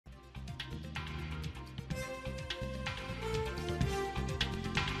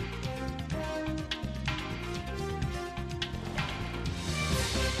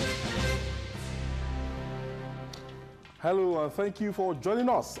Hello and thank you for joining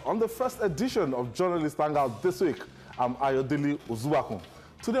us on the first edition of Journalist Hangout this week. I'm Ayodele Ozuwakun.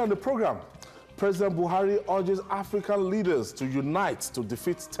 Today on the program, President Buhari urges African leaders to unite to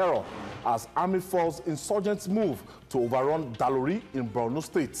defeat terror as army force insurgents move to overrun Dalori in Borno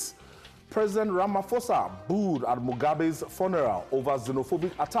State. President Ramaphosa booed at Mugabe's funeral over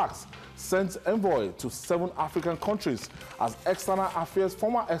xenophobic attacks, sent envoy to 7 African countries as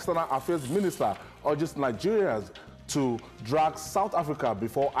former External Affairs Minister urges Nigerians to drag South Africa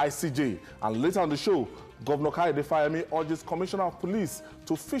before ICJ. And later on the show, Governor Kayode Fayemi urges Commissioner of Police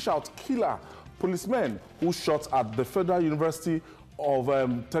to fish out killer policemen who shot at the Federal University of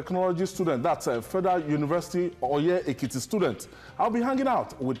Technology student, that's Federal University Oye Ekiti student. I'll be hanging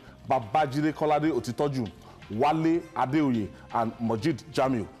out with Babajide Kolade Otitoju, Wale Adeoye, and Mojid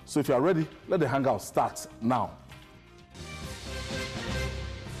Jamil. So if you are ready, let the hangout start now.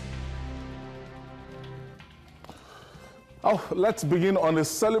 Oh, let's begin on a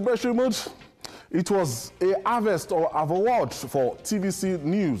celebratory mood. It was a harvest or award for TVC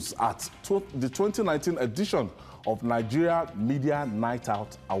News at the 2019 edition of Nigeria Media Night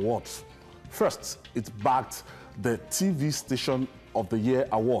Out Awards. First, it bagged the TV Station of the Year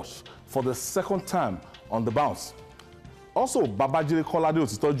award for the second time on the bounce. Also, Babajide Kolade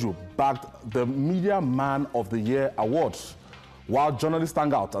Otitoju bagged the Media Man of the Year award, while Journalist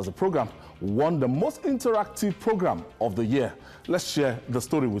Hangout as a program won the most interactive program of the year. Let's share the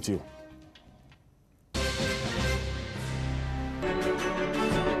story with you.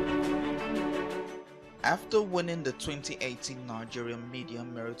 After winning the 2018 Nigerian Media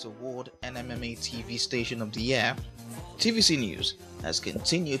Merit Award NMMA TV Station of the Year, TVC News has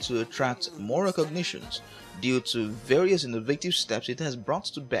continued to attract more recognitions due to various innovative steps it has brought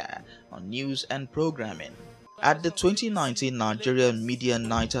to bear on news and programming. At the 2019 Nigeria Media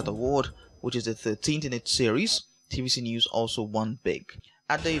Night Out Award, which is the 13th in its series, TVC News also won big.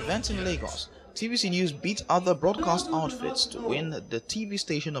 At the event in Lagos, TVC News beat other broadcast outfits to win the TV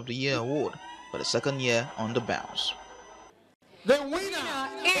Station of the Year award for the second year on the bounce. The winner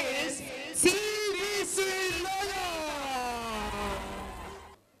is TVC Logo!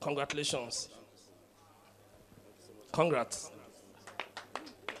 Congratulations. Congrats.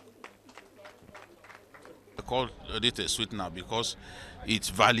 I call it a sweetener because it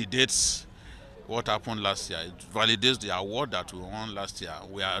validates what happened last year. It validates the award that we won last year.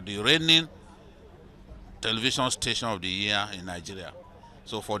 We are the reigning television station of the year in Nigeria.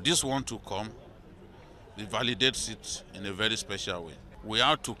 So for this one to come, it validates it in a very special way. We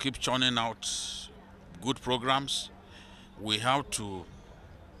have to keep churning out good programs. We have to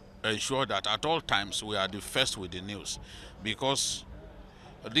ensure that at all times we are the first with the news, because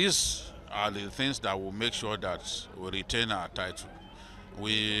these are the things that will make sure that we retain our title.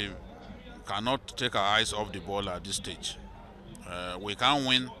 We cannot take our eyes off the ball at this stage. We can't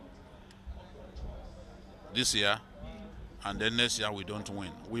win this year and then next year we don't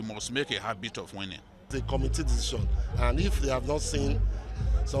win. We must make a habit of winning. The committee decision, and if they have not seen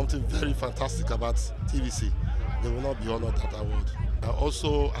something very fantastic about TVC, they will not be honored that award. I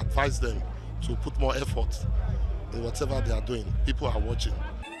also advise them to put more effort in whatever they are doing. People are watching.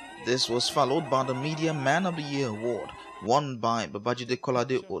 This was followed by the Media Man of the Year award, won by Babajide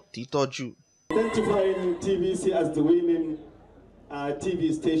Kolade Otitoju. Identifying TVC as the winning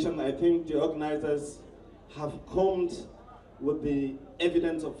TV station, I think the organizers have come with the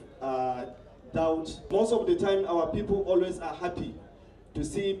evidence of doubt. Most of the time, our people always are happy to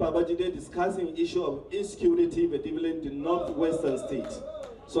see Babajide discussing issue of insecurity, particularly in the northwestern states.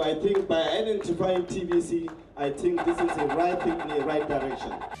 So I think by identifying TVC, I think this is a right thing in the right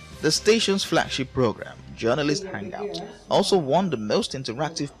direction. The station's flagship program, Journalist Hangout, also won the most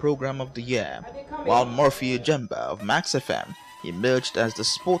interactive program of the year, while Murphy Ejemba of Max FM emerged as the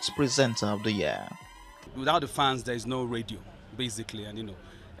sports presenter of the year. Without the fans, there is no radio, basically, and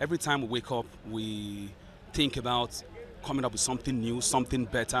every time we wake up, we think about coming up with something new, something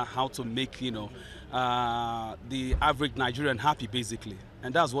better, how to make, the average Nigerian happy, basically.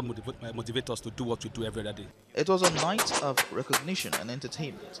 And that's what motivates us to do what we do every other day. It was a night of recognition and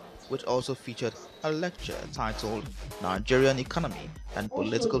entertainment, which also featured a lecture titled Nigerian Economy and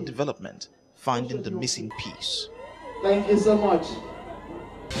Political Development, Finding the Missing Piece. Thank you so much.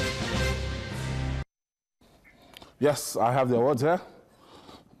 Yes, I have the awards here.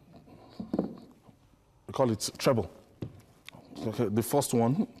 We call it treble. Okay, the first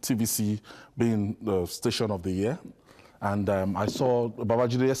one, TVC, being the station of the year. And I saw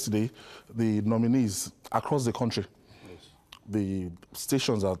Babajide yesterday, the nominees across the country. Yes. The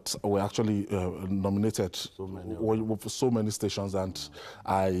stations that were actually nominated, so many stations, and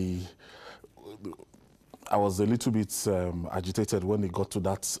I I was a little bit agitated when it got to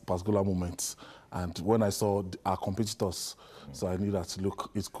that particular moment. And when I saw our competitors, so I knew that,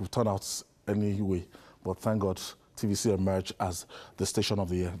 look, it could turn out any way. But thank God, TVC emerged as the station of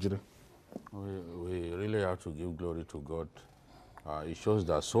the year. Jide? We really have to give glory to God. It shows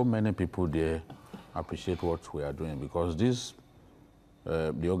that so many people there appreciate what we are doing, because this,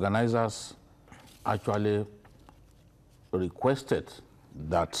 the organizers actually requested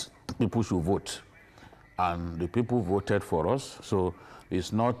that people should vote, and the people voted for us. So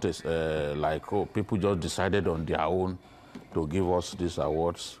it's not like, oh, people just decided on their own to give us these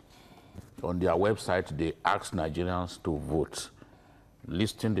awards. On their website, they asked Nigerians to vote,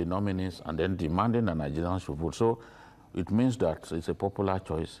 listing the nominees and then demanding that Nigerians should vote. So it means that it's a popular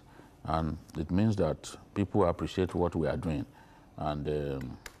choice, and it means that people appreciate what we are doing.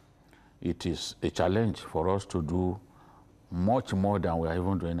 And it is a challenge for us to do much more than we are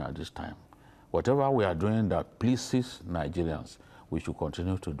even doing at this time. Whatever we are doing that pleases Nigerians, we should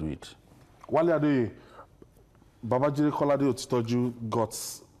continue to do it. Wale Adeoye, Babajide Kolade Otitoju got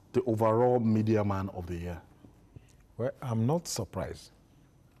the overall media man of the year. Well, I'm not surprised.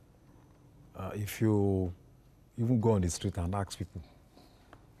 If you even go on the street and ask people,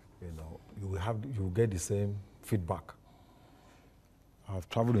 you will get the same feedback. I've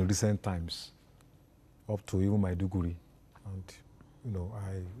traveled in recent times up to even Maiduguri, and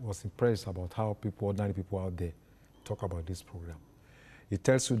I was impressed about how ordinary people out there talk about this program. It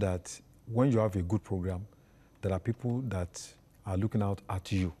tells you that when you have a good program, there are people that are looking out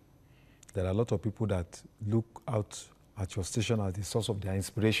at you. There are a lot of people that look out at your station as the source of their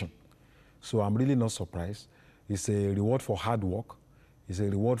inspiration. So I'm really not surprised. It's a reward for hard work. It's a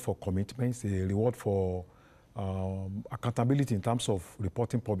reward for commitment. It's a reward for accountability in terms of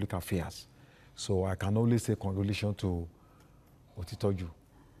reporting public affairs. So I can only say congratulations to Otitoju.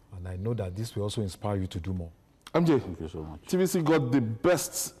 And I know that this will also inspire you to do more. MJ, Thank you so much. TVC got the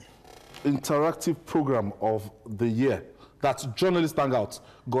best interactive program of the year. That Journalist Hangout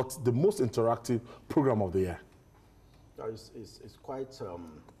got the most interactive program of the year. It's quite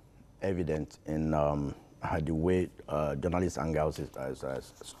evident in the way Journalist Hangout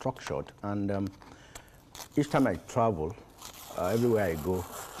is structured. And each time I travel, everywhere I go,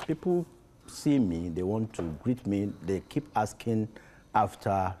 people see me, they want to greet me, they keep asking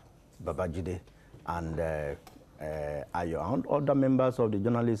after Babajide and Ayo and other members of the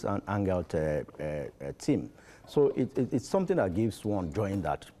Journalist Hangout team. So it's something that gives one joy in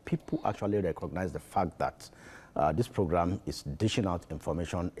that people actually recognize the fact that this program is dishing out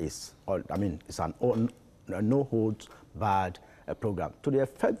information. It's an no-holds-barred program, to the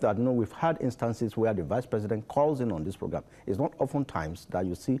effect that we've had instances where the vice president calls in on this program. It's not oftentimes that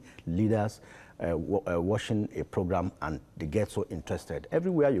you see leaders watching a program and they get so interested.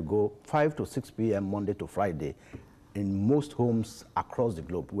 Everywhere you go, 5 to 6 p.m. Monday to Friday, in most homes across the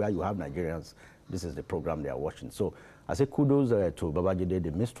globe where you have Nigerians, this is the program they are watching. So I say kudos to Babajide,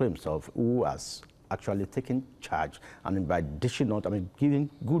 the minister himself, who has actually taken charge, and by dishing out, giving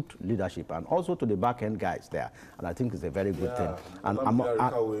good leadership, and also to the back-end guys there. And I think it's a very good thing. And I must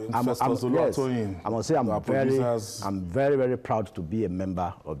say I'm very, very proud to be a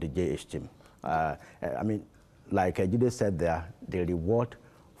member of the JH team. Like Jide said there, the reward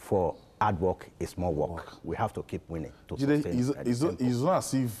for hard work is more work. We have to keep winning. It's not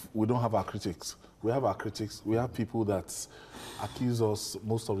as if we don't have our critics. We have our critics. We have people that accuse us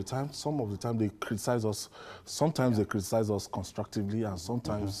most of the time. Some of the time they criticize us. Sometimes they criticize us constructively, and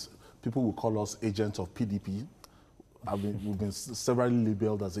sometimes people will call us agents of PDP. We've been severally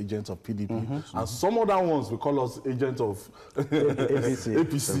labeled as agents of PDP. And some other ones will call us agents of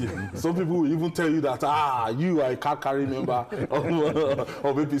APC. Some people will even tell you that, you are a card-carrying member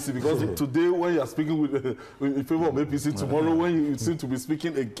of APC, because today when you are speaking in favor of APC, tomorrow when you seem to be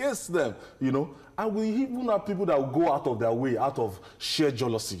speaking against them, And we even have people that will go out of their way, out of sheer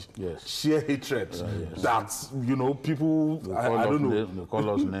jealousy, sheer hatred, that, people, I don't know. They call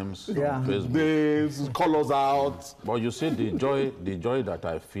us names on Facebook. They call us out. But you see, the joy that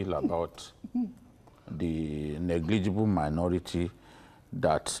I feel about the negligible minority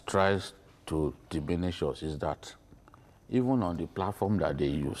that tries to diminish us is that even on the platform that they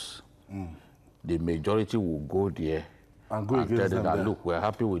use, the majority will go there and tell them that, look, we're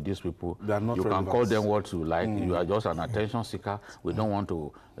happy with these people. You can call them what you like. You are just an attention seeker. We don't want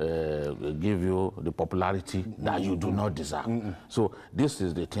to give you the popularity that you do not deserve. So this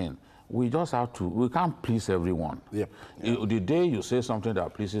is the thing. We just have to, we can't please everyone. The day you say something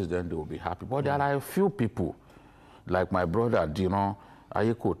that pleases them, they will be happy. But there are a few people, like my brother, Dino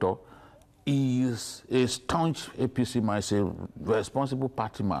Ayekoto, he is a staunch APC man, he's a responsible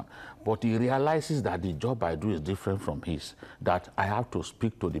party man, but he realizes that the job I do is different from his, that I have to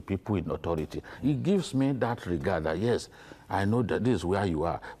speak to the people in authority. He gives me that regard that, yes, I know that this is where you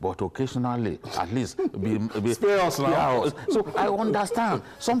are, but occasionally, at least, spare us now. Yeah, so I understand.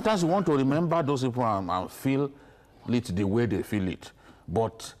 Sometimes you want to remember those people and feel it the way they feel it,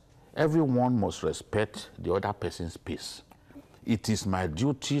 but everyone must respect the other person's pace. It is my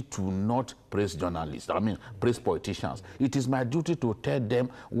duty to not praise journalists, praise politicians. It is my duty to tell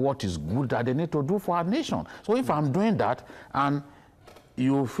them what is good that they need to do for our nation. So if I'm doing that and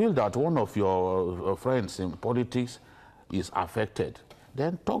you feel that one of your friends in politics is affected,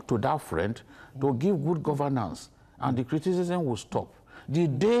 then talk to that friend to give good governance and the criticism will stop. The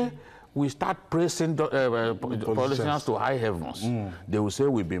day we start praising politicians to high heavens, they will say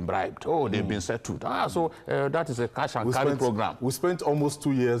we've been bribed. Oh, they've been settled. So that is a cash and carry program. We spent almost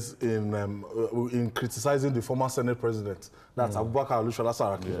 2 years in criticizing the former Senate president. That's Abubakar Olusola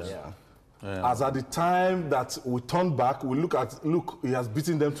Saraki. Yeah. As at the time that we turn back, we look, he has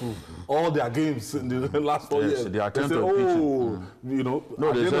beaten them to all their games in the last 4 years. They attempt say, to you know,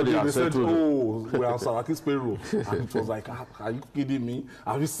 no, they said, oh, we are Saraki's payroll. And it was like, are you kidding me?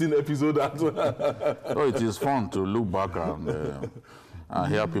 Have you seen the episode that? No, it is fun to look back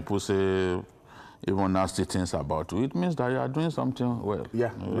and hear people say even nasty things about you. It means that you are doing something well.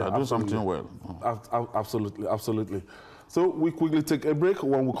 Yeah, you are doing something well. Absolutely, absolutely. So we quickly take a break.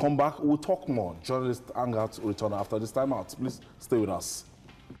 When we come back, we'll talk more. Journalist Hangout return after this time out. Please stay with us.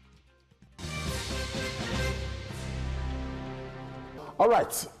 All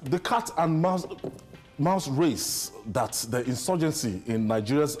right, the cat and mouse race that the insurgency in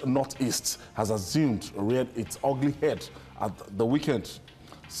Nigeria's northeast has assumed reared its ugly head at the weekend.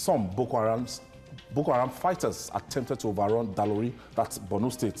 Some Boko Haram fighters attempted to overrun Dalori, that's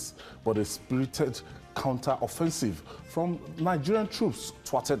Borno State, but a spirited counter-offensive from Nigerian troops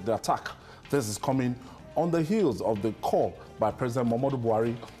thwarted the attack. This is coming on the heels of the call by President Muhammadu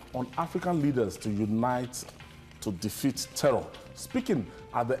Buhari on African leaders to unite to defeat terror. Speaking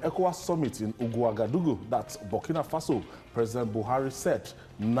at the ECOWAS summit in Ouagadougou, that's Burkina Faso, President Buhari said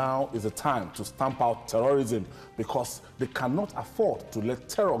now is the time to stamp out terrorism because they cannot afford to let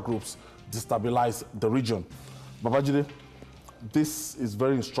terror groups destabilize the region. Babajide, this is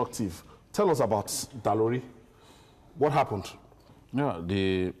very instructive. Tell us about Dalori. What happened? Yeah,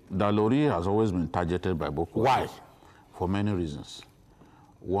 the Dalori has always been targeted by Boko Haram. Why? For many reasons.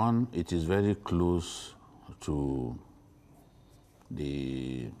 One, it is very close to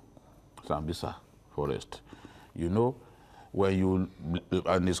the Sambisa forest. You know, when you,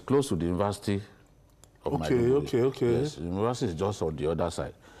 and it's close to the University of Maiduguri. Okay. Yes, the university is just on the other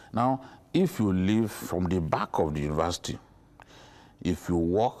side. Now, if you live from the back of the university, if you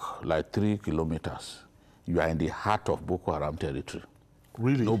walk like 3 kilometers, you are in the heart of Boko Haram territory.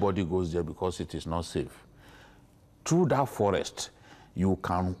 Really? Nobody goes there because it is not safe. Through that forest, you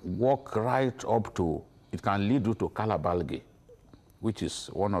can walk right up to, it can lead you to Kalabalge, which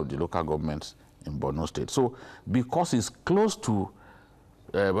is one of the local governments in Borno State. So because it's close to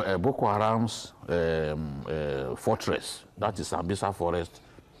Boko Haram's fortress, that is Sambisa forest,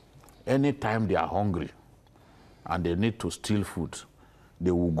 anytime they are hungry and they need to steal food, they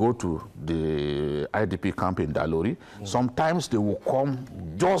will go to the IDP camp in Dalori. Sometimes they will come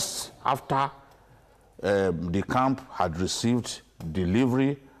just after the camp had received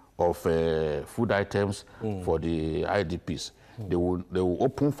delivery of food items for the IDPs. They will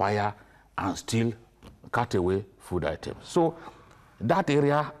open fire and still cut away food items. So that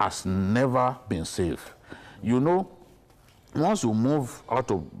area has never been safe. You know, once you move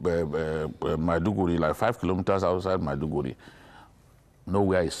out of Maiduguri, like 5 kilometers outside Maiduguri,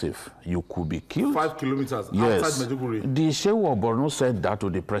 nowhere is safe. You could be killed. 5 kilometers yes. outside Maiduguri. The Shehu of Borno said that to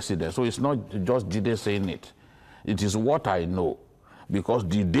the president, so it's not just Jide saying it. It is what I know. Because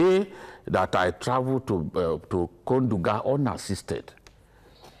the day that I traveled to Konduga unassisted,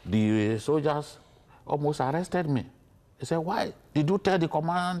 the soldiers almost arrested me. They said, why? Did you tell the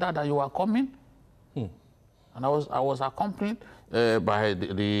commander that you are coming? And I was accompanied by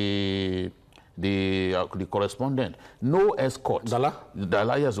the correspondent. No escort. Dala?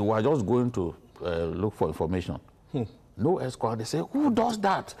 Dala, yes, we were just going to look for information. No escort. They say, who does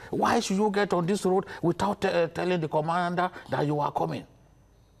that? Why should you get on this road without telling the commander that you are coming?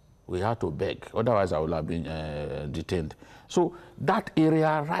 We had to beg. Otherwise, I would have been detained. So that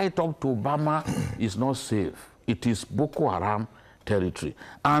area right up to Bama is not safe. It is Boko Haram territory.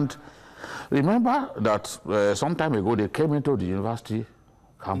 And remember that some time ago, they came into the university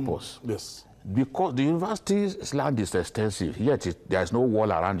campus. Yes. because the university's land is extensive, yet there is no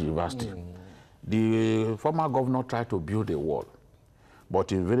wall around the university. The former governor tried to build a wall,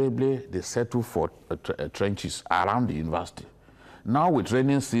 but invariably they settled for trenches around the university. Now with the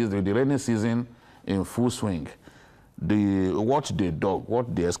rainy season in full swing, what they dug,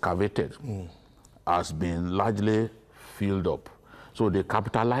 what they excavated has been largely filled up. So they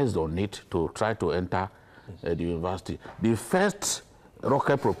capitalized on it to try to enter the university. The first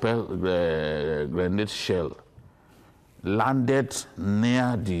rocket-propelled grenade shell landed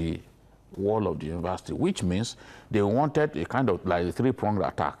near the wall of the university, which means they wanted a kind of like a three-pronged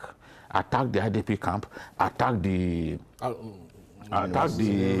attack. Attack the IDP camp, attack the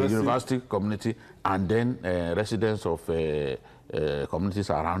university community, and then residents of communities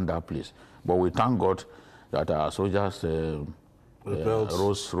around that place. But we thank God that our soldiers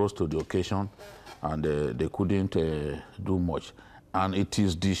rose to the occasion, and they couldn't do much. And it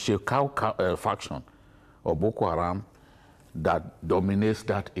is the Shekau faction of Boko Haram that dominates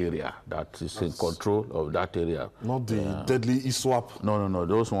that area, that is in control of that area. Not the deadly ISWAP. No.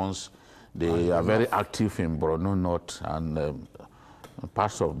 Those ones, they are very active in Borno North and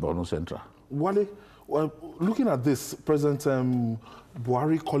parts of Borno Central. Wale, well, looking at this, President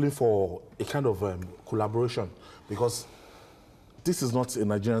Buhari calling for a kind of collaboration, because this is not a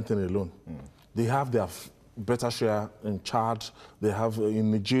Nigerian thing alone. They have their better share in Chad. They have in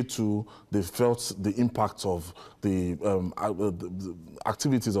Niger too. They felt the impact of the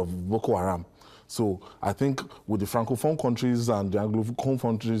activities of Boko Haram. So I think with the Francophone countries and the Anglophone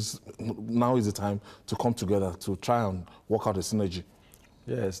countries, now is the time to come together to try and work out a synergy.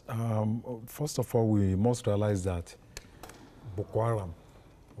 Yes. First of all, we must realize that Boko Haram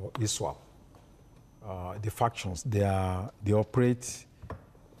or ISWAP, the factions, they operate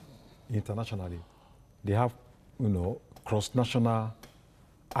internationally. They have, cross-national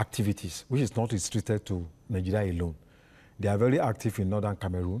activities, which is not restricted to Nigeria alone. They are very active in northern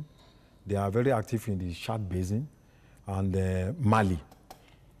Cameroon. They are very active in the Chad Basin and Mali.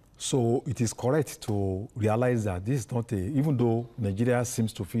 So it is correct to realize that this is not even though Nigeria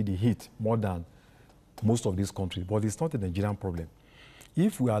seems to feel the heat more than most of these countries, but it's not a Nigerian problem.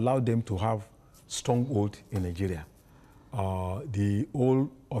 If we allow them to have stronghold in Nigeria, the whole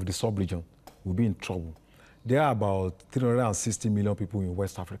of the sub-region will be in trouble. There are about 360 million people in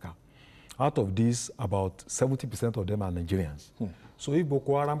West Africa. Out of these, about 70% of them are Nigerians. So if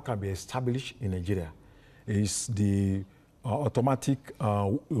Boko Haram can be established in Nigeria, it's the automatic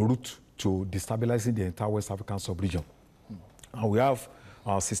route to destabilizing the entire West African sub-region. And we have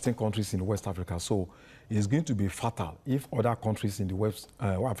 16 countries in West Africa, so it's going to be fatal if other countries in the West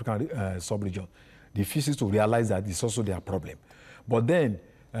African sub-region refuses to realize that it's also their problem. But then,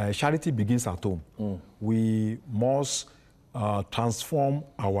 charity begins at home. We must transform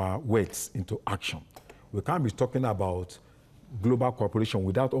our words into action. We can't be talking about global cooperation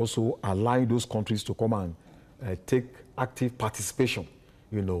without also allowing those countries to come and take active participation,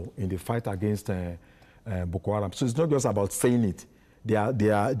 in the fight against Boko Haram. So it's not just about saying it.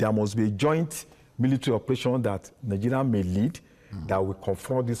 There must be a joint military operation that Nigeria may lead that will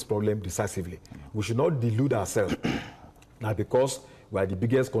confront this problem decisively. We should not delude ourselves that because we are the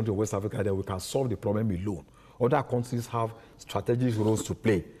biggest country in West Africa that we can solve the problem alone. Other countries have strategic roles to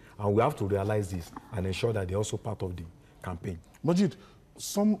play, and we have to realize this and ensure that they're also part of the campaign. Majid,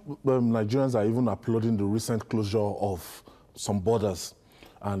 some Nigerians are even applauding the recent closure of some borders.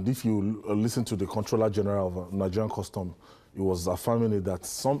 And if you listen to the Controller General of Nigerian Customs, he was affirming it that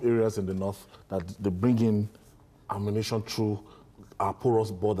some areas in the north that they bring in ammunition through our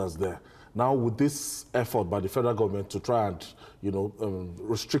porous borders there. Now, with this effort by the federal government to try and,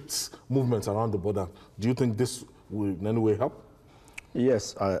 restrict movements around the border, do you think this will in any way help?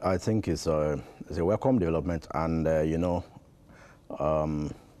 Yes, I think it's a welcome development, and the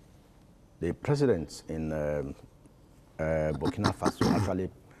president in Burkina Faso actually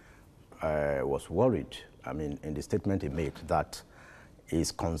was worried. I mean, in the statement he made, that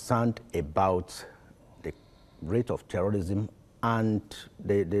he's concerned about the rate of terrorism and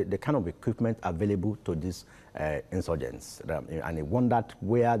the kind of equipment available to these insurgents. And he wondered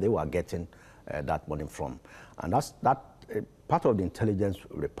where they were getting that money from. And that part of the intelligence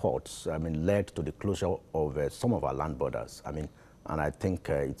reports, led to the closure of some of our land borders. And I think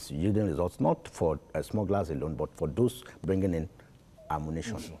it's yielding results, not for smugglers alone, but for those bringing in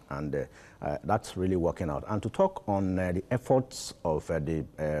ammunition. And that's really working out. And to talk on the efforts of the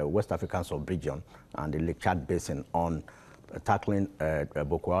West African sub-region and the Lake Chad Basin on tackling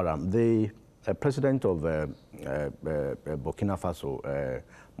Boko Haram, the president of Burkina Faso,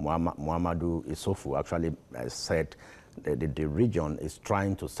 Muhammadu Issoufou, actually said the region is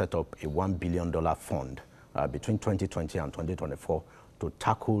trying to set up a $1 billion fund between 2020 and 2024 to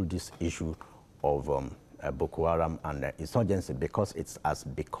tackle this issue of Boko Haram and insurgency, because it has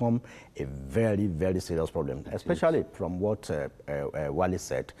become a very, very serious problem, especially from what Wale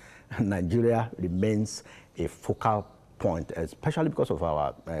said. Nigeria remains a focal point, especially because of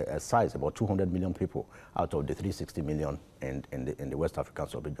our size, about 200 million people out of the 360 million in the West African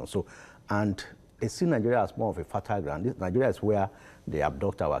sub-region. So, and they see Nigeria as more of a fertile ground. Nigeria is where they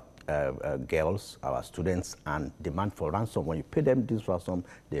abduct our girls, our students, and demand for ransom. When you pay them this ransom,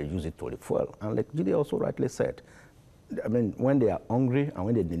 they use it to refuel. And like Jide also rightly said, I mean, when they are hungry and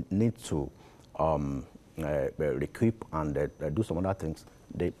when they need to equip and do some other things,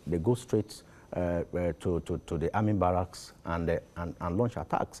 they go straight to the army barracks and launch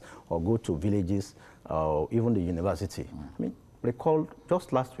attacks, or go to villages, or even the university. I mean, recall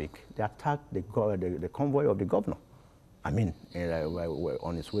just last week, they attacked the convoy of the governor. I mean,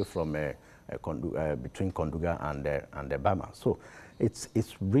 on its way from between Konduga and Bama. So it's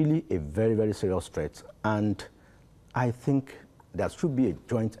really a very, very serious threat. And I think there should be a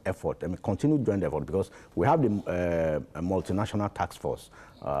joint effort, I mean, continued joint effort, because we have the multinational task force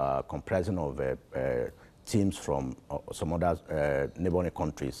comprising of teams from some other neighboring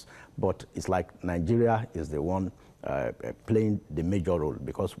countries. But it's like Nigeria is the one playing the major role,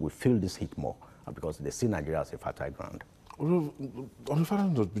 because we feel this heat more, because they see Nigeria as a fertile ground. On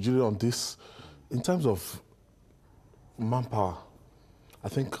this, in terms of manpower, I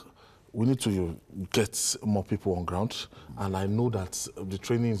think we need to get more people on ground, and I know that the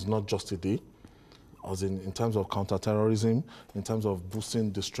training is not just a day, as in terms of counterterrorism, in terms of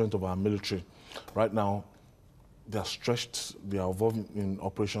boosting the strength of our military. Right now, they are stretched, they are involved in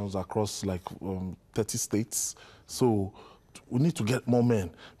operations across like 30 states. So we need to get more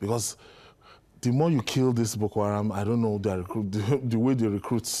men, because the more you kill this Boko Haram, I don't know the way they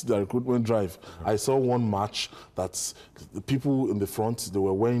recruit, the recruitment drive. I saw one match that the people in the front, they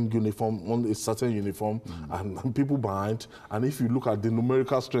were wearing uniform, on a certain uniform, and people behind. And if you look at the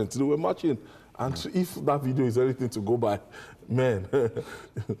numerical strength, they were marching. And if that video is anything to go by, man.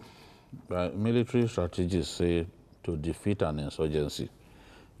 Military strategists say to defeat an insurgency,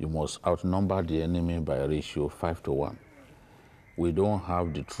 you must outnumber the enemy by a ratio 5 to 1. We don't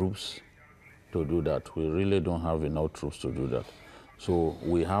have the troops to do that. We really don't have enough troops to do that. So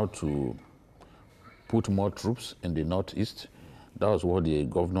we have to put more troops in the northeast. That was what the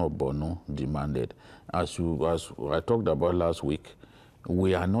governor of Borno demanded. As I talked about last week,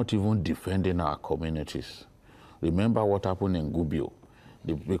 we are not even defending our communities. Remember what happened in Gubbio.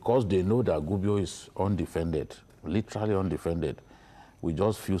 Because they know that Gubbio is undefended, literally undefended, we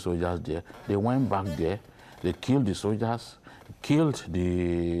just few soldiers there. They went back there, they killed the soldiers, killed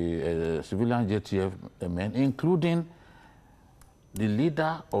the civilian JTF men, including the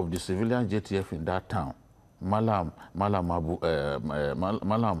leader of the civilian JTF in that town, Malam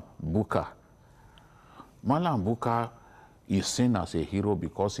Buka. Malam Buka is seen as a hero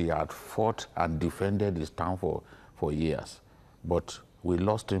because he had fought and defended his town for years. But we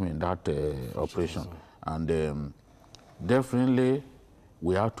lost him in that operation. And definitely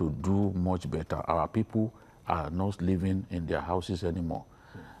we have to do much better. Our people are not living in their houses anymore.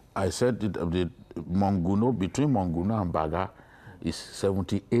 I said the Monguno, between Monguno and Baga is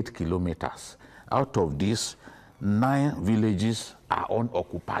 78 kilometers. Out of this, 9 villages are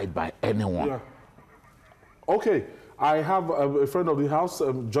unoccupied by anyone. Yeah. Okay, I have a friend of the house,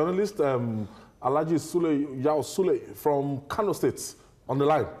 journalist, Alhaji Sule Yao Sule from Kano State on the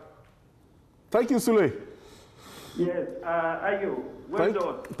line. Thank you, Sule. Yes, Ayo, well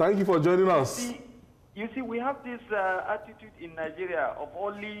done. Thank you for joining us. You see, we have this attitude in Nigeria of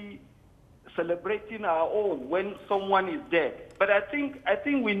only celebrating our own when someone is dead. But I think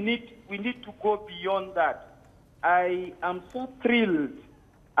we need to go beyond that. I am so thrilled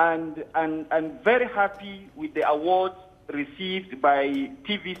and very happy with the awards received by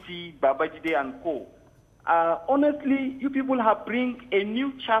TVC, Babajide and Co. Honestly, you people have bring a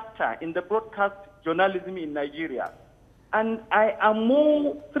new chapter in the broadcast journalism in Nigeria. And I am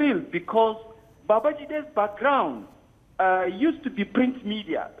more thrilled because Babajide's background used to be print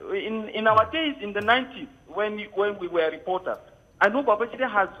media. In our days, in the 90s, when we were reporters, I know Babajide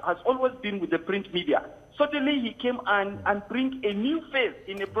has always been with the print media. Suddenly he came and bring a new face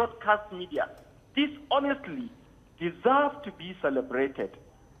in the broadcast media. This honestly deserves to be celebrated.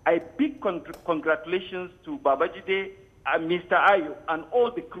 A big congratulations to Babajide, Mr. Ayo, and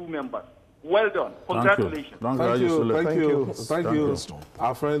all the crew members. Well done. Congratulations. Thank you.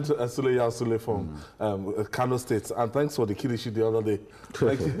 Our friend Sule Yasule from Kano State. And thanks for the kilishi the other day.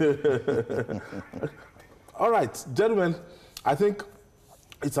 Thank you. All right, gentlemen, I think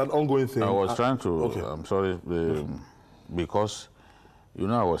it's an ongoing thing. I was trying to, I'm sorry, because, you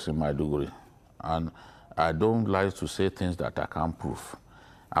know, I was in Maiduguri, and I don't like to say things that I can't prove.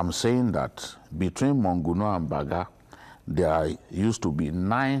 I'm saying that between Monguno and Baga, there used to be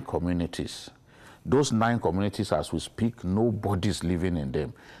 9 communities. Those 9 communities, as we speak, nobody's living in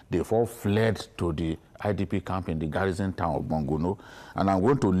them. They've all fled to the IDP camp in the garrison town of Monguno, and I'm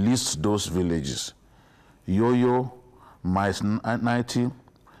going to list those villages. Yoyo, Mais 90,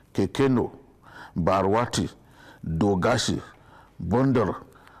 Kekeno, Barwati, Dogashi, Bonder,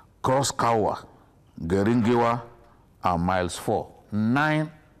 Crosskawa, Geringiwa, and Miles 4.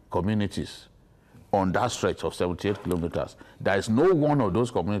 9 communities on that stretch of 78 kilometers. There is no one of those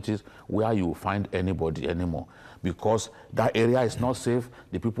communities where you find anybody anymore, because that area is not safe.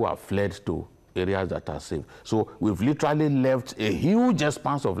 The people have fled to areas that are safe. So we've literally left a huge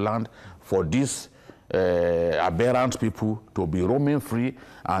expanse of land for these aberrant people to be roaming free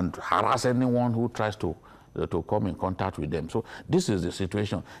and harass anyone who tries to come in contact with them. So this is the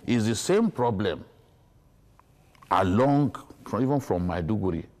situation. It's the same problem along, even from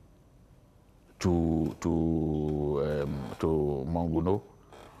Maiduguri to Monguno.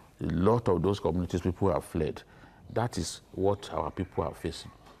 A lot of those communities, people have fled. That is what our people are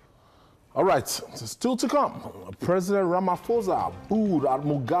facing. All right, still to come. President Ramaphosa booed at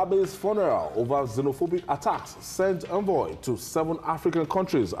Mugabe's funeral over xenophobic attacks, sent envoy to 7 African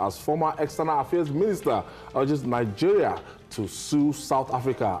countries as former External Affairs Minister urges Nigeria to sue South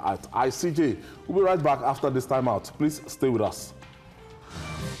Africa at ICJ. We'll be right back after this time out. Please stay with us.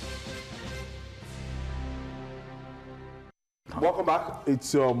 Welcome back.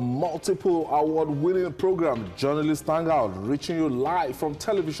 It's your multiple award-winning program, Journalist Hangout, reaching you live from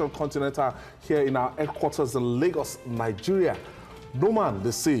Television Continental here in our headquarters in Lagos, Nigeria. No man,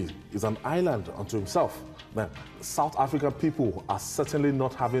 they say, is an island unto himself. Man, South African people are certainly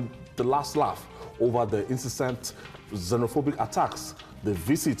not having the last laugh over the incessant xenophobic attacks, the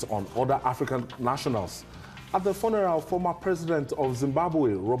visit on other African nationals. At the funeral of former president of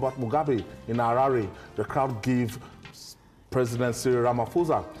Zimbabwe, Robert Mugabe, in Harare, the crowd gave President Cyril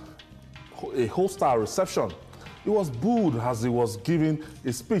Ramaphosa a hostile reception. He was booed as he was giving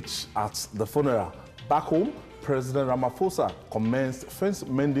a speech at the funeral. Back home, President Ramaphosa commenced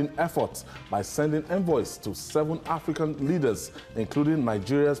fence-mending efforts by sending envoys to 7 African leaders, including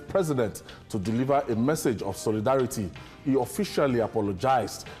Nigeria's president, to deliver a message of solidarity. He officially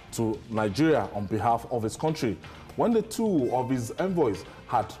apologized to Nigeria on behalf of his country. When the 2 of his envoys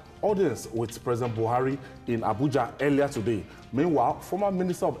had audience with President Buhari in Abuja earlier today. Meanwhile, former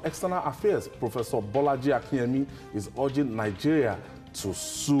Minister of External Affairs, Professor Bolaji Akinyemi, is urging Nigeria to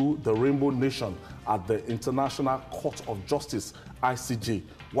sue the Rainbow Nation at the International Court of Justice, ICJ.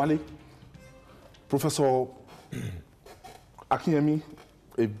 Wale, Professor Akinyemi,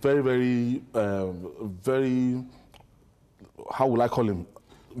 a very, very, how will I call him?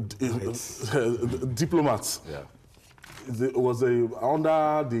 Diplomat. Yeah. It was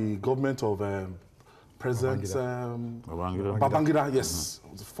under the government of President Babangida, yes,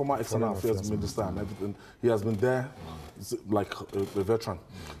 the former External Affairs Minister and everything. He has been there like a veteran.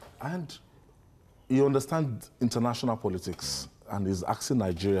 And he understands international politics and is asking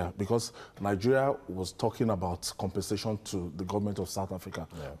Nigeria, because Nigeria was talking about compensation to the government of South Africa.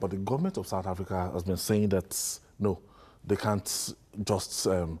 Yeah. But the government of South Africa has been saying that, no, they can't just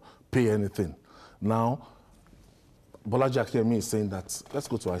pay anything. Now, Bolaji Akinyemi is saying that let's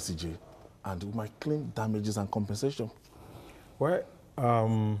go to ICJ and we might claim damages and compensation. Well,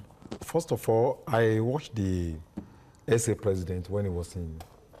 first of all, I watched the SA president when he was in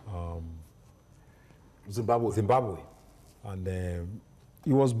Zimbabwe. And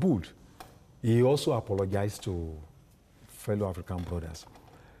he was booed. He also apologized to fellow African brothers.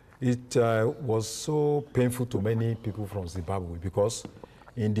 It was so painful to many people from Zimbabwe because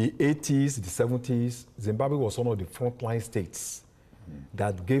in the 80s, the 70s, Zimbabwe was one of the frontline states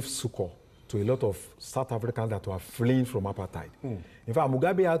that gave succor to a lot of South Africans that were fleeing from apartheid. In fact,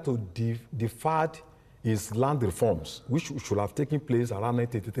 Mugabe had to defer his land reforms, which should have taken place around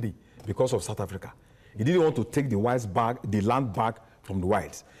 1983 because of South Africa. He didn't want to take the land back from the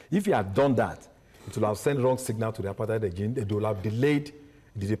whites. If he had done that, it would have sent wrong signal to the apartheid regime. It would have delayed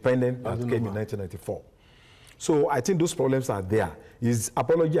the independence that came in 1994. So I think those problems are there. His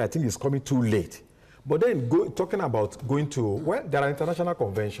apology, I think, is coming too late. But then talking about going to, well, there are international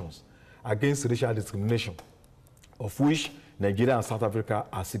conventions against racial discrimination, of which Nigeria and South Africa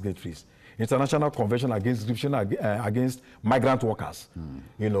are signatories. International Convention against discrimination against migrant workers.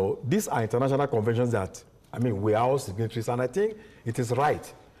 You know, these are international conventions that, I mean, we are all signatories, and I think it is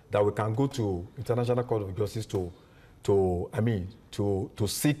right that we can go to International Court of Justice to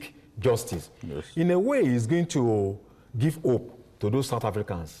seek justice. Yes. In a way, it's going to give hope to those South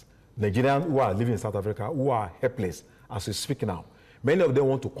Africans, Nigerians who are living in South Africa, who are helpless as we speak now. Many of them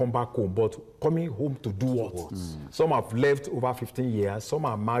want to come back home, but coming home to do what? Some have left over 15 years. Some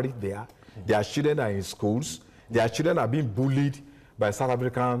are married there. Their children are in schools. Their children are being bullied by South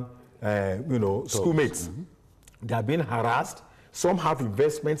African, schoolmates. They are being harassed. Some have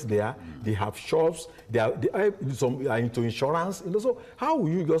investments there. They have shops. Some are into insurance. So how will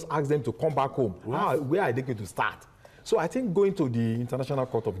you just ask them to come back home? Where are they going to start? So I think going to the International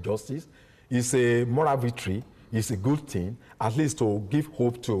Court of Justice is a moral victory. It's a good thing, at least to give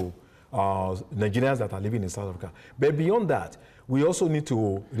hope to Nigerians that are living in South Africa. But beyond that, we also need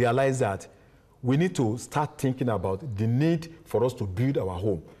to realize that we need to start thinking about the need for us to build our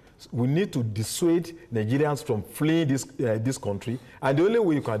home. We need to dissuade Nigerians from fleeing this country, and the only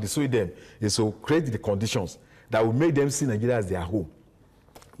way you can dissuade them is to create the conditions that will make them see Nigeria as their home.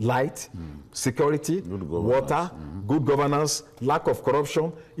 Light, security, water, good governance, lack of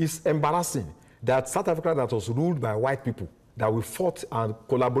corruption. Is embarrassing that South Africa that was ruled by white people, that we fought and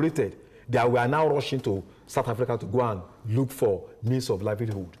collaborated, that we are now rushing to South Africa to go and look for means of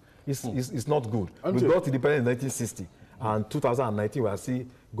livelihood. It's not good. We got independence in 1960, and 2019 we are still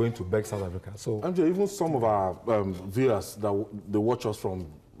going to beg South Africa. So, MJ, even some of our viewers that they watch us from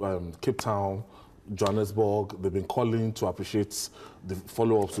Cape Town, Johannesburg, they've been calling to appreciate the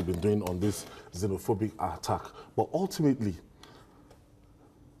follow-ups we've been doing on this xenophobic attack. But ultimately,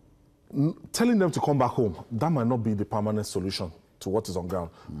 telling them to come back home, that might not be the permanent solution to what is on ground,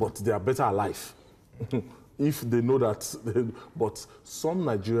 but they are better alive if they know that. But some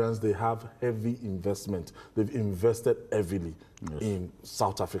Nigerians, they have heavy investment. They've invested heavily in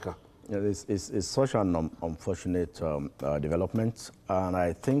South Africa. Yeah, it's such an unfortunate development, and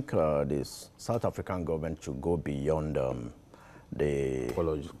I think the South African government should go beyond the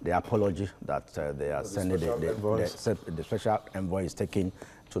apology that they are sending. The special envoy is taking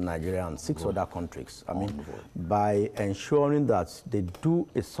to Nigeria and 6 other countries. I mean, by ensuring that they do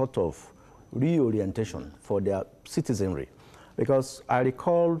a sort of reorientation for their citizenry. Because I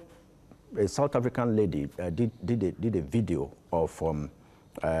recall a South African lady did a video of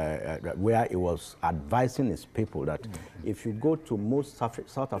where he was advising his people that if you go to most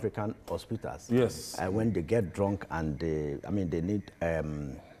South African hospitals, when they get drunk and they need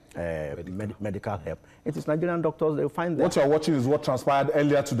medical help, it is Nigerian doctors, they'll find them. What you're watching is what transpired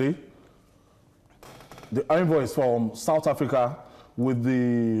earlier today. The envoys from South Africa with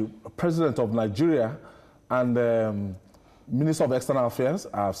the president of Nigeria and Minister of External Affairs.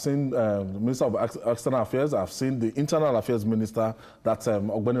 I've seen the Minister of External Affairs. I've seen the Internal Affairs Minister, that's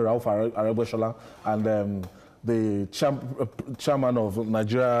Ogbeni Rauf Aregbesola, and the chairman of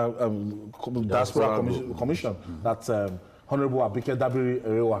Nigeria Diaspora Commission, that's Honorable Abike Dabiri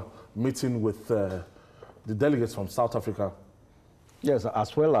Erewa, meeting with the delegates from South Africa. Yes,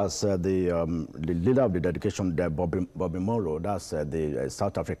 as well as the leader of the delegation, Bobby Morrow, that's the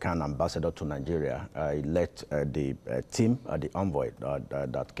South African ambassador to Nigeria. He led the team, the envoy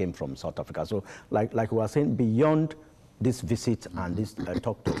that came from South Africa. So, like we were saying, beyond this visit and this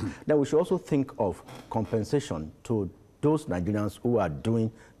talk to, then we should also think of compensation to those Nigerians who are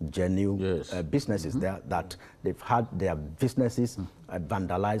doing genuine businesses there, that they've had their businesses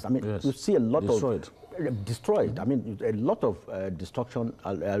vandalized. I mean, you see a lot of destroyed. I mean, a lot of destruction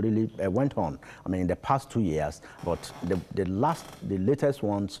really went on. I mean, in the past 2 years, but the latest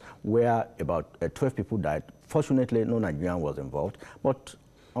ones where about 12 people died. Fortunately, no Nigerian was involved, but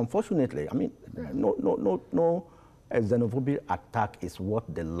unfortunately, I mean, no xenophobic attack is worth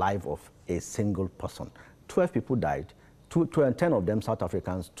the life of a single person. 12 people died. 10 of them South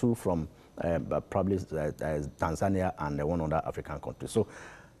Africans, 2 from probably Tanzania and 1 other African country. So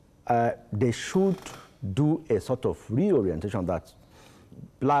they should do a sort of reorientation that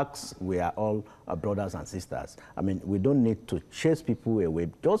blacks, we are all brothers and sisters. I mean, we don't need to chase people away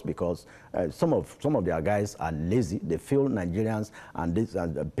just because some of their guys are lazy. They feel Nigerians and these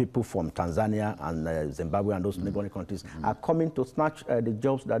people from Tanzania and Zimbabwe and those neighboring countries are coming to snatch the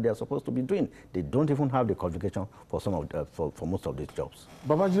jobs that they are supposed to be doing. They don't even have the qualification for for most of these jobs.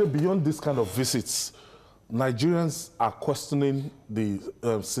 Babajide, beyond this kind of visits, Nigerians are questioning the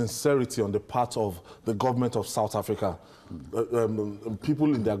sincerity on the part of the government of South Africa.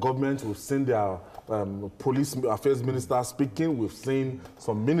 People in their government, we've seen their police affairs minister speaking, we've seen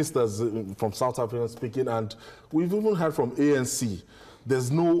some ministers from South Africa speaking, and we've even heard from ANC.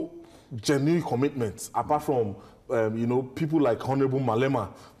 There's no genuine commitment, apart from you know, people like Honorable Malema,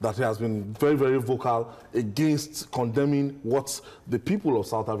 that has been very, very vocal against condemning what the people of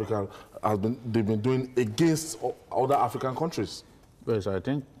South Africa they've been doing against other African countries. Yes, I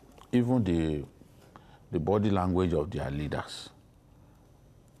think even the body language of their leaders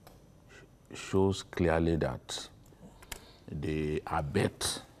shows clearly that they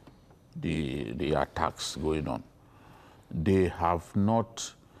abet the attacks going on. They have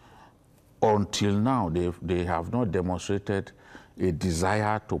not, until now, they have not demonstrated a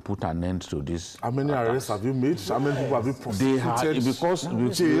desire to put an end to this. How many arrests have you made? How many people have you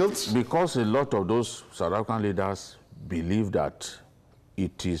prosecuted? Because a lot of those South African leaders believe that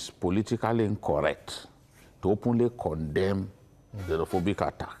it is politically incorrect to openly condemn xenophobic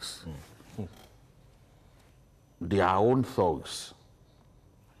attacks. Their own thugs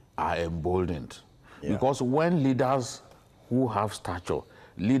are emboldened. Because when leaders who have stature,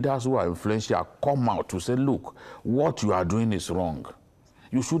 leaders who are influential come out to say, look, what you are doing is wrong.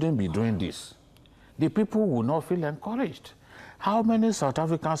 You shouldn't be doing this. The people will not feel encouraged. How many South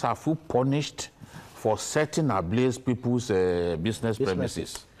Africans have you punished for setting ablaze people's business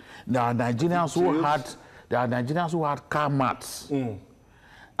premises? There are Nigerians who had car mats.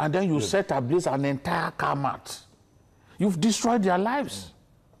 And then you set ablaze an entire car mat. You've destroyed their lives.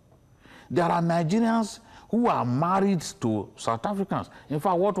 There are Nigerians who are married to South Africans. In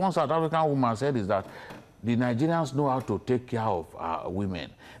fact, what one South African woman said is that the Nigerians know how to take care of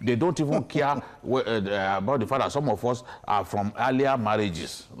women. They don't even care about the fact that some of us are from earlier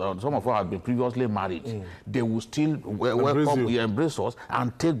marriages. Some of us have been previously married. They will still embrace us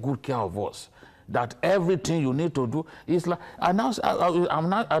and take good care of us. That everything you need to do is like, I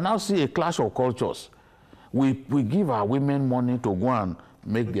now see a clash of cultures. We give our women money to go and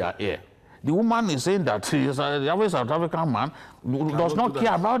make their hair. The woman is saying that the average South African man does not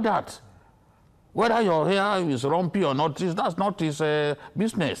care about that. Whether your hair is rumpy or not, that's not his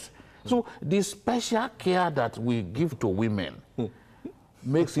business. So the special care that we give to women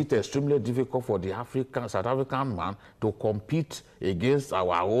makes it extremely difficult for the South African man to compete against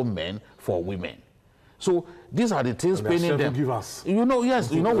our own men for women. So these are the things paining them. You know,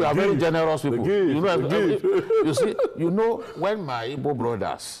 yes, you know we are very generous people. You see, you know, when my Igbo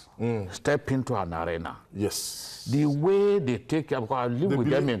brothers step into an arena, the way they take care, because I live with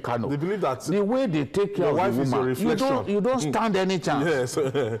them in Kano, they believe that the way they take care of the woman, you don't stand any chance.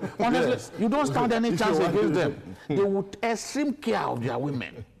 Honestly, you don't stand any chance against them. They would extreme care of their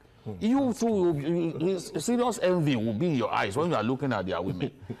women. You too, serious envy will be in your eyes when you are looking at their women.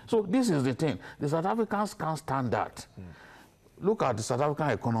 So this is the thing. The South Africans can't stand that. Look at the South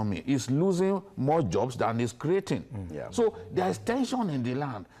African economy. It's losing more jobs than it's creating. So there is tension in the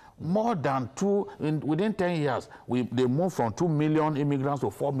land. More than within 10 years, they moved from 2 million immigrants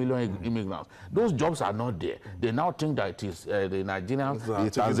to 4 million immigrants. Those jobs are not there. They now think that it is the Nigerians,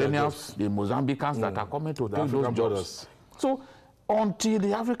 the Tanzanians, the Mozambicans that are coming to take those jobs. So until the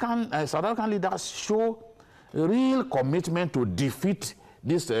South African leaders show real commitment to defeat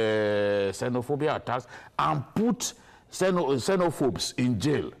these xenophobia attacks and put xenophobes in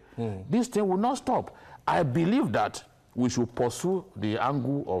jail, this thing will not stop. I believe that we should pursue the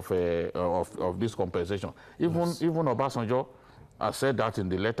angle of this compensation. Even Obasanjo said that in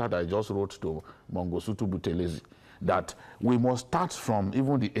the letter that I just wrote to Mangosuthu Buthelezi, that we must start from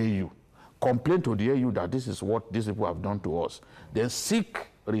even the AU. Complain to the AU that this is what these people have done to us. Then seek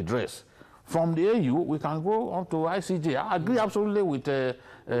redress. From the AU, we can go on to ICJ. I agree absolutely with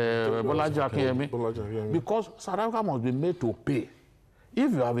Bolaji Akinyemi, because South Africa must be made to pay.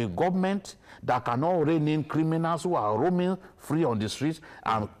 If you have a government that cannot rein in criminals who are roaming free on the streets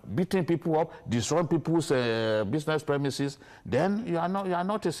and beating people up, destroying people's business premises, then you are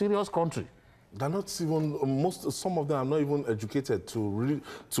not a serious country. They're not even, some of them are not even educated to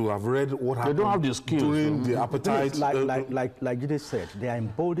have read what happened. They don't have the skills. During the appetite. Like Jide said, they are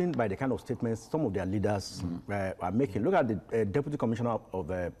emboldened by the kind of statements some of their leaders are making. Look at the Deputy Commissioner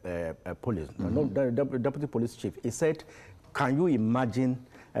of Police, the Deputy Police Chief. He said, can you imagine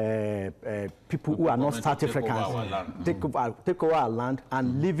people who are not South Africans take over our land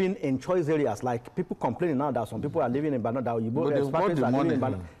and living in choice areas? Like people complaining now that some people are living in Banana.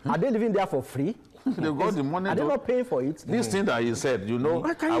 Are they living there for free? They got the money. Are they not paying for it? This thing that he said, you know,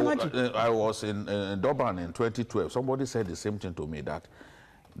 I was in Durban in 2012. Somebody said the same thing to me, that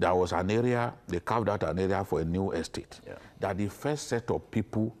there was an area, they carved out an area for a new estate. that the first set of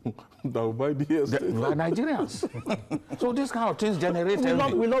people that will buy the estate are Nigerians. So these kind of things generate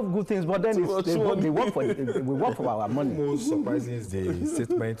we love good things, but then we work for our money. Most surprising is the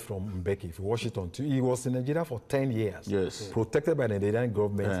statement from Mbeki. If you watch it on TV, he was in Nigeria for 10 years. Yes. Protected by the Nigerian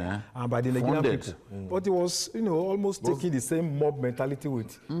government and by the Nigerian people. But he was, almost taking the same mob mentality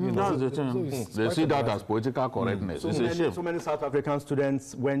with, That's the thing. They see that as political correctness. It's a shame. So many South African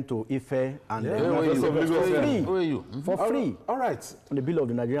students went to Ife and for free. All right. On the bill of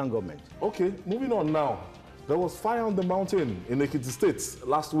the Nigerian government. Okay, moving on now. There was fire on the mountain in Ekiti State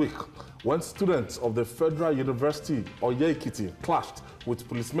last week when students of the Federal University of Ekiti clashed with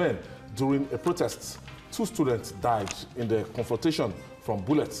policemen during a protest. 2 students died in the confrontation from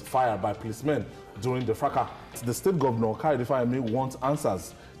bullets fired by policemen during the fracas. The state governor, Kayode Fayemi, wants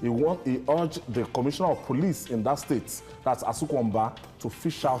answers. He urged the commissioner of police in that state, that's Asukwamba, to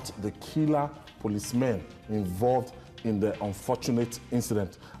fish out the killer policemen involved in the unfortunate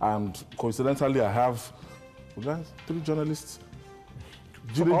incident. And coincidentally, I have 3 journalists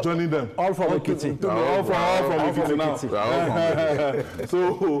joining them. All from Ekiti. All from Ekiti now.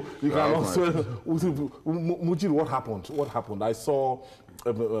 So you can also, Mujid, what happened? What happened? I saw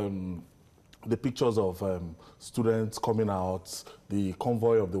the pictures of students coming out. The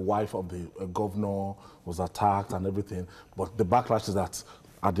convoy of the wife of the governor was attacked and everything. But the backlash is that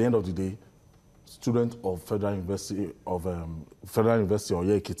at the end of the day, students of Federal University of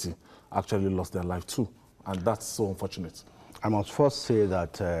Ekiti actually lost their life too, and that's so unfortunate. I must first say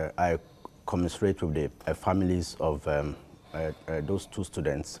that I commiserate with the families of those 2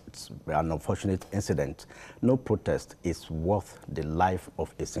 students. It's an unfortunate incident. No protest is worth the life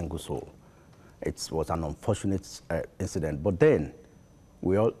of a single soul. It was an unfortunate incident, but then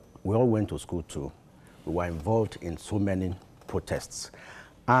we all went to school too. We were involved in so many protests,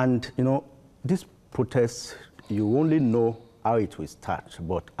 and these protests, you only know how it will start,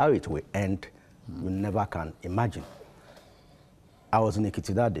 but how it will end, you never can imagine. I was in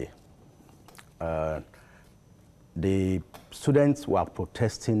Ekiti that day. The students were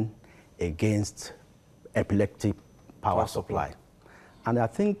protesting against epileptic power supply. And I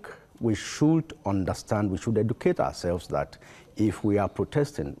think we should understand, we should educate ourselves that if we are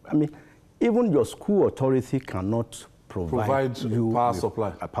protesting, even your school authority cannot provide you power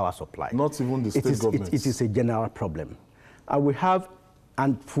supply. A power supply. Not even the state government. It is a general problem.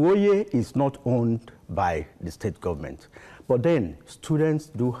 And Fuoye is not owned by the state government. But then students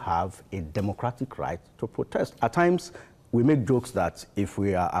do have a democratic right to protest. At times, we make jokes that if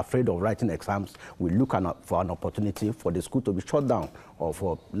we are afraid of writing exams, we look for an opportunity for the school to be shut down or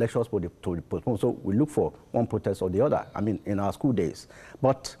for lectures to be postponed. So we look for one protest or the other, in our school days.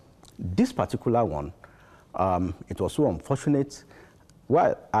 But this particular one, it was so unfortunate.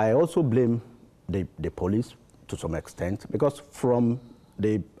 Well, I also blame the police to some extent, because from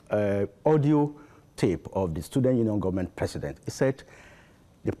the audio tape of the Student Union Government President, he said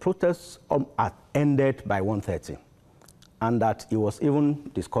the protests had ended by 1:30, and that he was even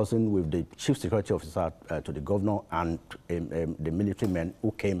discussing with the Chief Security Officer to the governor and the military men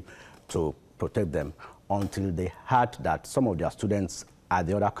who came to protect them, until they heard that some of their students at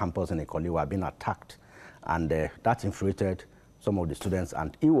the other campus in Ikoli were being attacked. And that infuriated some of the students,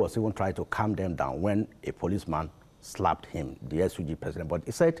 and he was even trying to calm them down when a policeman slapped him, the SUG president. But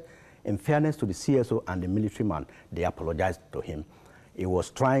he said, in fairness to the CSO and the military man, they apologized to him. He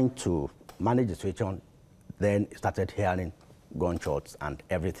was trying to manage the situation, then started hearing gunshots, and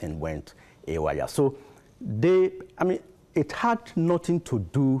everything went haywire. So it had nothing to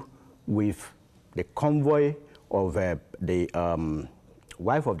do with the convoy of the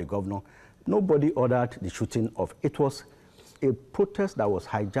wife of the governor. Nobody ordered the shooting of. It was a protest that was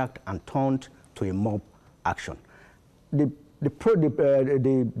hijacked and turned to a mob action. The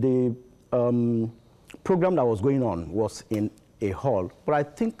program that was going on was in a hall, but I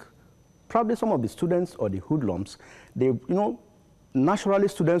think probably some of the students or the hoodlums, naturally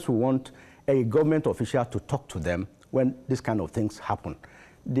students will want a government official to talk to them when this kind of things happen.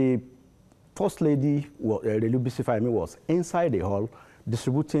 The First Lady, Relubisi Fayemi, was inside the hall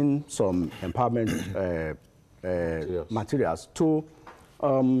distributing some empowerment materials to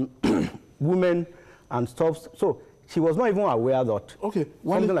women and stuff. So she was not even aware that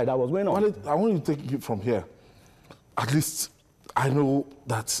something like that was going on. I want you to take it from here. At least I know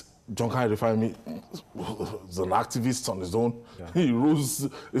that John Kayode Fayemi is an activist on his own. Yeah. He rose,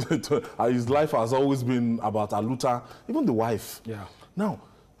 his life has always been about Aluta, even the wife. Yeah. Now,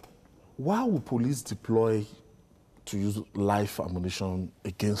 why would police deploy to use live ammunition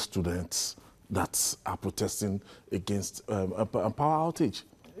against students that are protesting against a power outage?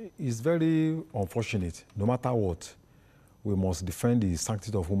 It's very unfortunate, no matter what. we must defend the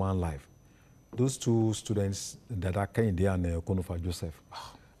sanctity of human life. Those two students that are Kehinde and Konofa Joseph,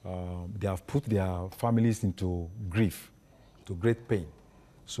 they have put their families into grief, to great pain.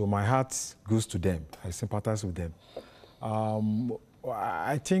 So my heart goes to them. I sympathize with them.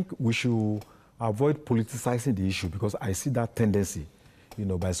 I think we should avoid politicizing the issue, because I see that tendency,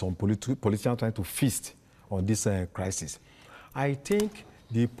 by some politicians trying to feast on this crisis. I think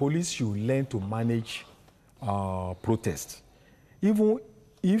the police should learn to manage protest, even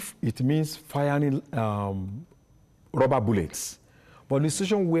if it means firing rubber bullets. But in a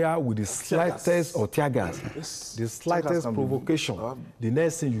situation where with the slightest or tear gas, the slightest provocation, the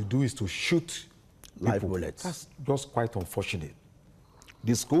next thing you do is to shoot live bullets. That's just quite unfortunate.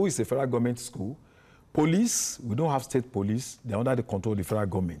 The school is a federal government school. Police, we don't have state police. They're under the control of the federal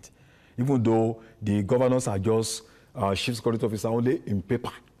government, even though the governors are just chief security officer only in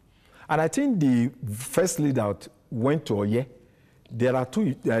paper. And I think the first lead that went to Oye, there are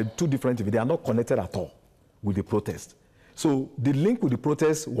two different events. They are not connected at all with the protest. So the link with the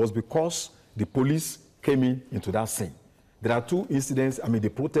protest was because the police came into that scene. There are two incidents, the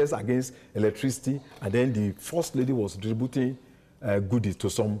protest against electricity, and then the first lady was distributing goodies to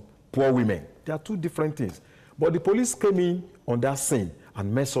some poor women. There are two different things. But the police came in on that scene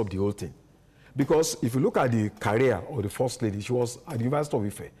and messed up the whole thing. Because if you look at the career of the first lady, she was at the University of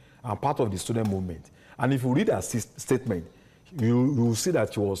Ife and part of the student movement. And if you read her statement, you will see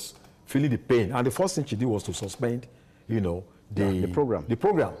that she was feeling the pain. And the first thing she did was to suspend, the program.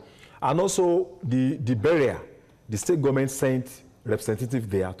 And also the barrier. The state government sent representatives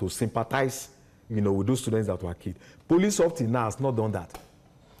there to sympathize, with those students that were killed. Police up till now has not done that.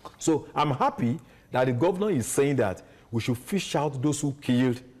 So I'm happy that the governor is saying that we should fish out those who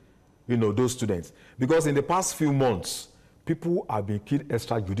killed, those students. Because in the past few months, people have been killed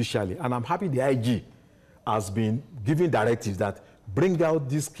extrajudicially. And I'm happy the IG has been giving directives that bring out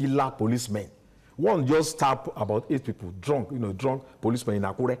these killer policemen. One just stabbed about 8 people, drunk policemen in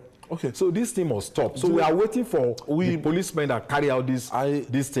Akure. Okay. So this thing must stop. So we are waiting for the policemen that carry out this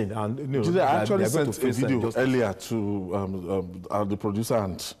thing. And I actually sent a video earlier to the producer,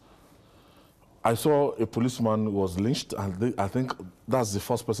 and I saw a policeman who was lynched, and I think that's the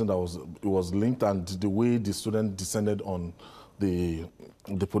first person that was linked, and the way the student descended on the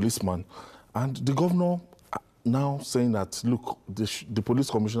policeman, and the governor now saying that, look, the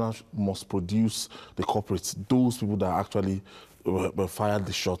police commissioner must produce the culprits, those people that actually fired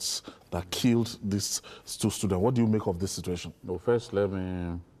the shots that killed these 2 students. What do you make of this situation? Well, first, let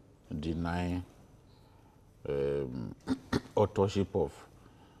me deny authorship of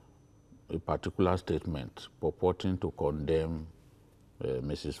a particular statement purporting to condemn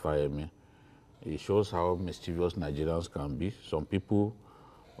Mrs. Fayemi. It shows how mischievous Nigerians can be. Some people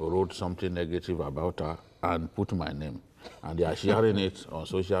wrote something negative about her and put my name, and they are sharing it on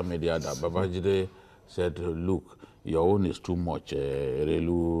social media that Babajide said, look, your own is too much,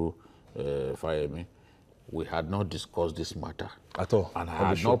 Relu Fayemi. We had not discussed this matter at all, and I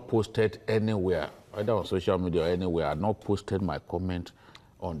had not posted anywhere, either on social media or anywhere. I had not posted my comment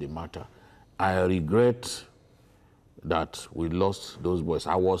on the matter. I regret that we lost those boys.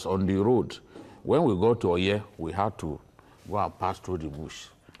 I was on the road. When we got to Oye, we had to go and pass through the bush.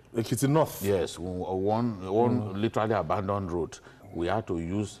 Like it's enough? Yes, one literally abandoned road. We had to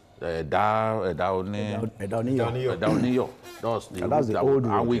use Dauniyo. That's the old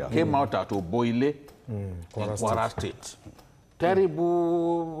road. And we came out at Oboile in Kwara State.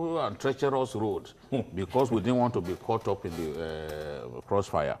 Terrible and treacherous road because we didn't want to be caught up in the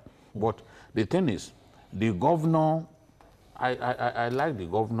crossfire. But the thing is, the governor, I like the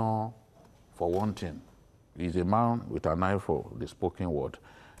governor for one thing. He's a man with an eye for the spoken word.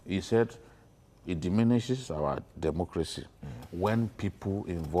 He said it diminishes our democracy when people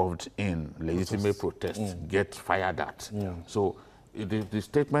involved in legitimate protests get fired at. So the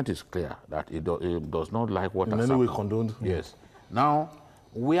statement is clear that it does not like what has happened. In any way condoned? Yes. Now,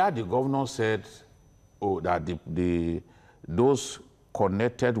 where the governor said that those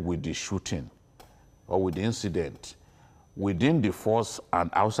connected with the shooting or with the incident within the force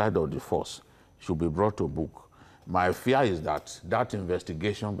and outside of the force should be brought to book. My fear is that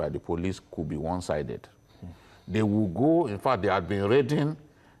investigation by the police could be one-sided. They will go, in fact, they had raided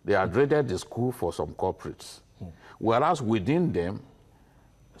the school for some culprits. Whereas within them,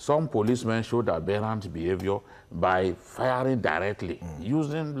 some policemen showed aberrant behavior by firing directly,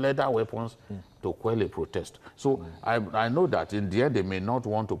 using leather weapons to quell a protest. So I know that in the end, they may not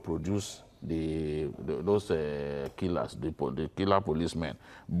want to produce those killers, the killer policemen,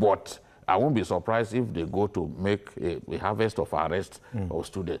 but I won't be surprised if they go to make a harvest of arrests of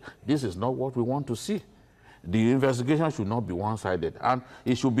students. This is not what we want to see. The investigation should not be one-sided, and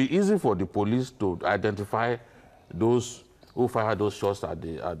it should be easy for the police to identify those who fired those shots at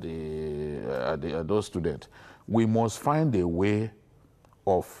those students. We must find a way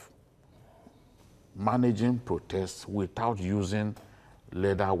of managing protests without using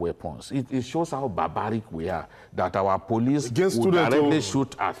lethal weapons. It shows how barbaric we are, that our police will directly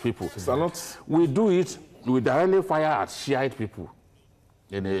shoot at people. We do it, we directly fire at Shiite people.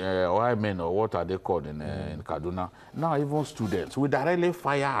 In or what are they called in Kaduna? Now even students, we directly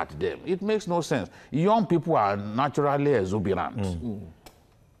fire at them. It makes no sense. Young people are naturally exuberant.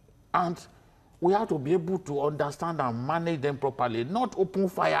 And we have to be able to understand and manage them properly, not open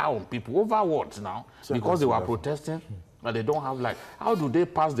fire on people. Over what now? Because they were protesting and they don't have light. How do they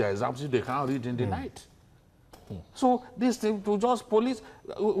pass their exams if they can't read in the night? So this thing to just police,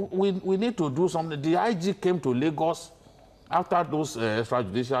 we need to do something. The IG came to Lagos after those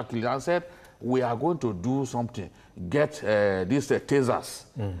extrajudicial killings and said, we are going to do something, get these tasers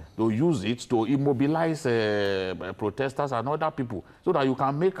to use it to immobilize protesters and other people so that you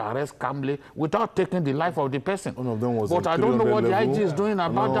can make arrests calmly without taking the life of the person. One of them was but I don't know what the IG is doing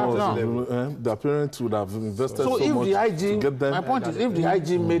about that now. The parents would have invested so if much the IG, to get them. My point is, if the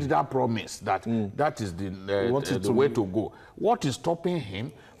IG made that promise that that is the way to go, what is stopping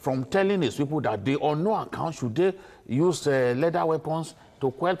him from telling his people that they on no account should they use leather weapons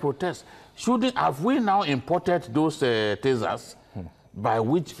to quell protests? Have we now imported those tasers by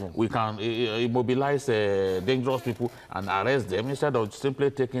which we can immobilize dangerous people and arrest them instead of simply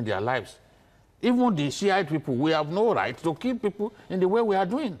taking their lives? Even the Shiite people, we have no right to kill people in the way we are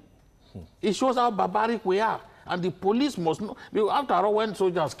doing. It shows how barbaric we are. And the police must know. After all, when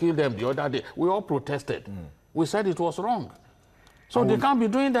soldiers killed them the other day, we all protested. We said it was wrong. So they can't be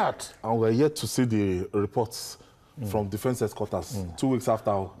doing that. And we're yet to see the reports from defense headquarters 2 weeks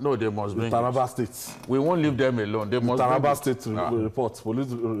after. No, they must bring Taraba State. We won't leave them alone. They must Taraba State reports, police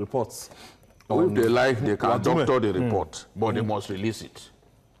reports. If they like, they can doctor the report, but they must release it.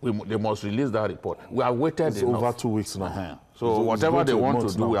 They must release that report. We have waited enough. Over 2 weeks now. So whatever they want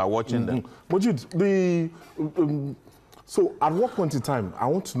to do, we are watching them. Majid, so at what point in time, I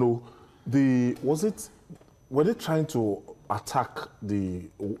want to know, were they trying to attack the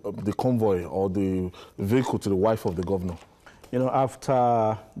convoy or the vehicle to the wife of the governor? You know,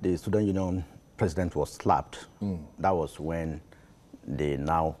 after the student union president was slapped, that was when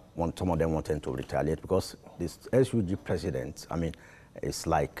some of them wanted to retaliate, because this SUG president, I mean, it's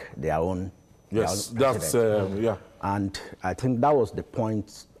like their own. Yes, that's yeah. And I think that was the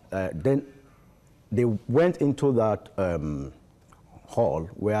point. Then they went into that hall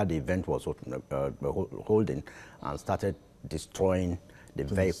where the event was holding and started destroying the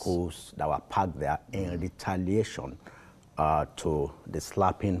vehicles that were parked there in retaliation to the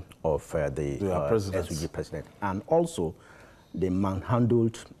slapping of the SUG president. And also, they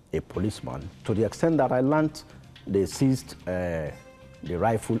manhandled a policeman to the extent that I learned they seized the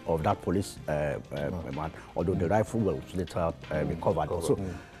rifle of that police man, although the rifle was later recovered. So,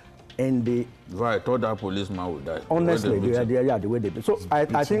 I thought that policeman would die. Honestly, the way they did. So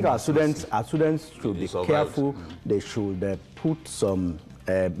I think our students should be careful. They should put some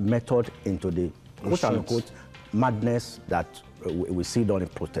method into the quote-unquote madness that we see during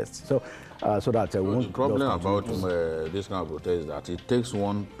protests. So that the problem about this kind of protest is that it takes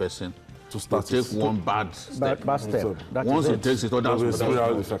one person to take one bad step. Once it takes it,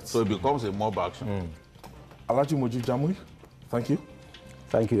 so it becomes a mob action. Alhaji Moji Jamui, thank you.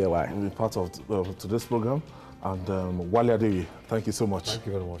 Thank you, Ewa. You'll be part of today's program. And Wale Adeyi, thank you so much. Thank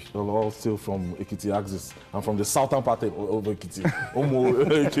you very much. You're all still from Ekiti Axis and from the southern part of Ekiti. Omo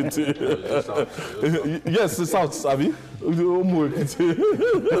Ekiti. Yes, the south, Abi. Omo Ekiti.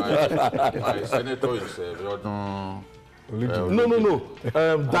 My senator is no.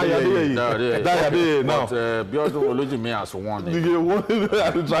 Dayade now. But Biodun Olujimi has won it. You won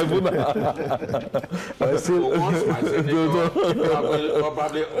at the tribunal. So once my senator,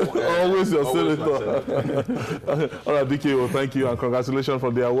 probably always your senator. All right, DKO, thank you and congratulations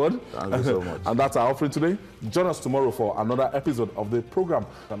for the award. Thank you so much. And that's our offering today. Join us tomorrow for another episode of the program.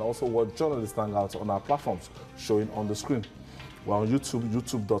 And also watch Journalist Hangouts on our platforms showing on the screen. We're on YouTube,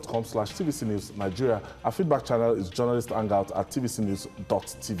 youtube.com/TVC News Nigeria. Our feedback channel is Journalist Hangout at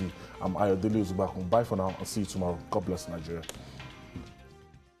tvcnews.tv. I'm Ayodele Uzubakum. Bye for now and see you tomorrow. God bless Nigeria.